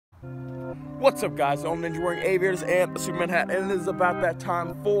What's up, guys? I'm Ninja wearing aviators and a Superman hat, and it is about that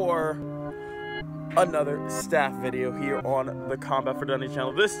time for another staff video here on the Combat for Dummies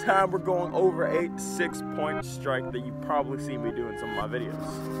channel. This time we're going over a 6-point strike that you've probably seen me do in some of my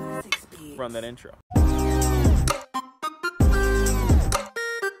videos. Run that intro.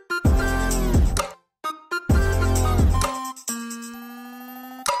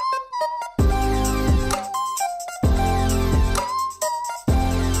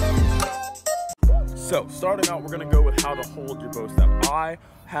 So, starting out, we're going to go with how to hold your bow staff. I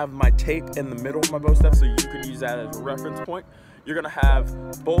have my tape in the middle of my bow staff, so you can use that as a reference point. You're going to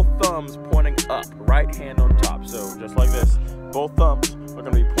have both thumbs pointing up, right hand on top. So, just like this, both thumbs are going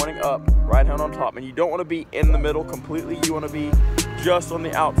to be pointing up, right hand on top. And you don't want to be in the middle completely. You want to be just on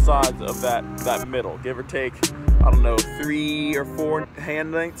the outsides of that middle. Give or take, I don't know, 3 or 4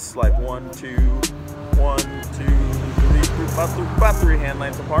 hand lengths, like 1, 2, 1, 2, 3, about 3 hand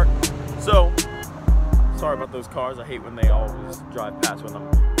lengths apart. So, sorry about those cars. I hate when they always drive past when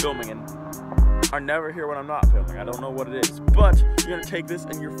I'm filming, and I never hear when I'm not filming. I don't know what it is. But you're going to take this,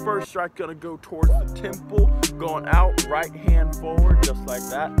 and your first strike going to go towards the temple, going out, right hand forward, just like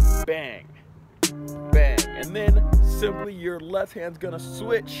that. Bang. Bang. And then simply your left hand's going to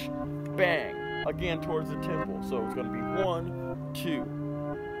switch. Bang. Again towards the temple. So it's going to be 1, 2.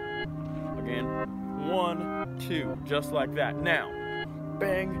 Again. 1, 2. Just like that. Now,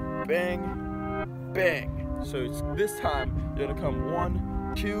 bang, bang, bang. So it's, this time you're gonna come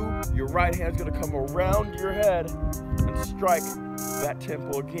 1, 2. Your right hand's gonna come around your head and strike that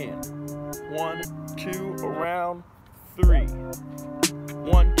temple again. 1, 2, around, 3.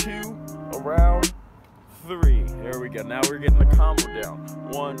 1, 2, around, 3. There we go. Now we're getting the combo down.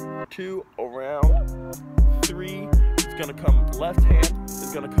 1, 2, around, 3. It's gonna come left hand.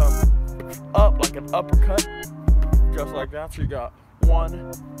 It's gonna come up like an uppercut, just like that. So you got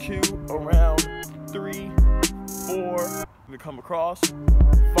 1, 2, around, 3, 4, we come across,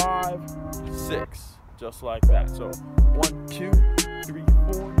 5, 6, just like that. So 1, 2, 3,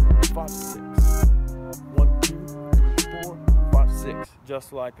 4, 5, 6. 1, 2, 3, 4, 5, 6,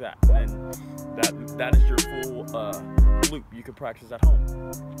 just like that. And that is your full loop. You can practice at home.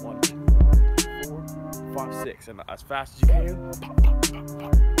 1, 2, 3, 4, 5, 6, and as fast as you can. Pop, pop, pop, pop,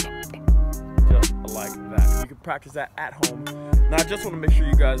 pop, pop. Just like that. You can practice that at home. Now, I just want to make sure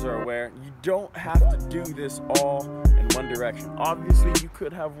you guys are aware, you don't have to do this all in one direction. Obviously, you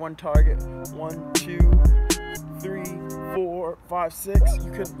could have one target, 1, 2, 3, 4, 5, 6.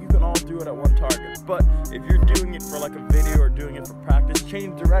 You can all do it at one target. But if you're doing it for like a video or doing it for practice,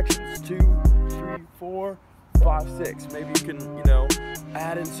 change directions. 2, 3, 4, 5, 6. Maybe you can,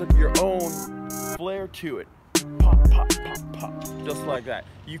 add in some of your own flair to it. Pop, pop, pop, pop, just like that.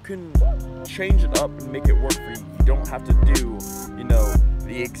 You can change it up and make it work for you. You don't have to do,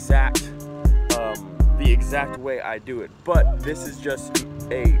 the exact way I do it. But this is just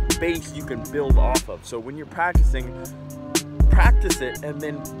a base you can build off of. So when you're practicing, practice it and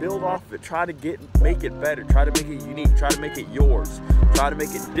then build off of it. Try to make it better. Try to make it unique. Try to make it yours. Try to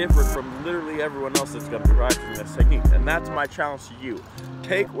make it different from literally everyone else that's going to be practicing this technique. And that's my challenge to you.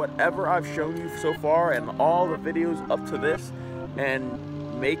 Take whatever I've shown you so far and all the videos up to this and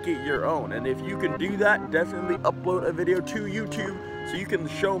make it your own. And if you can do that, definitely upload a video to YouTube so you can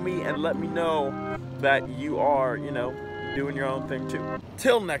show me and let me know that you are, doing your own thing too.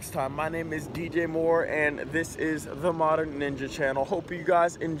 Till next time, my name is DJ Moore and this is the Modern Ninja channel. Hope you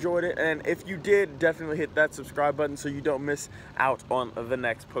guys enjoyed it, and if you did, definitely hit that subscribe button so you don't miss out on the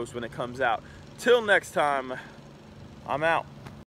next post when it comes out. Till next time, I'm out.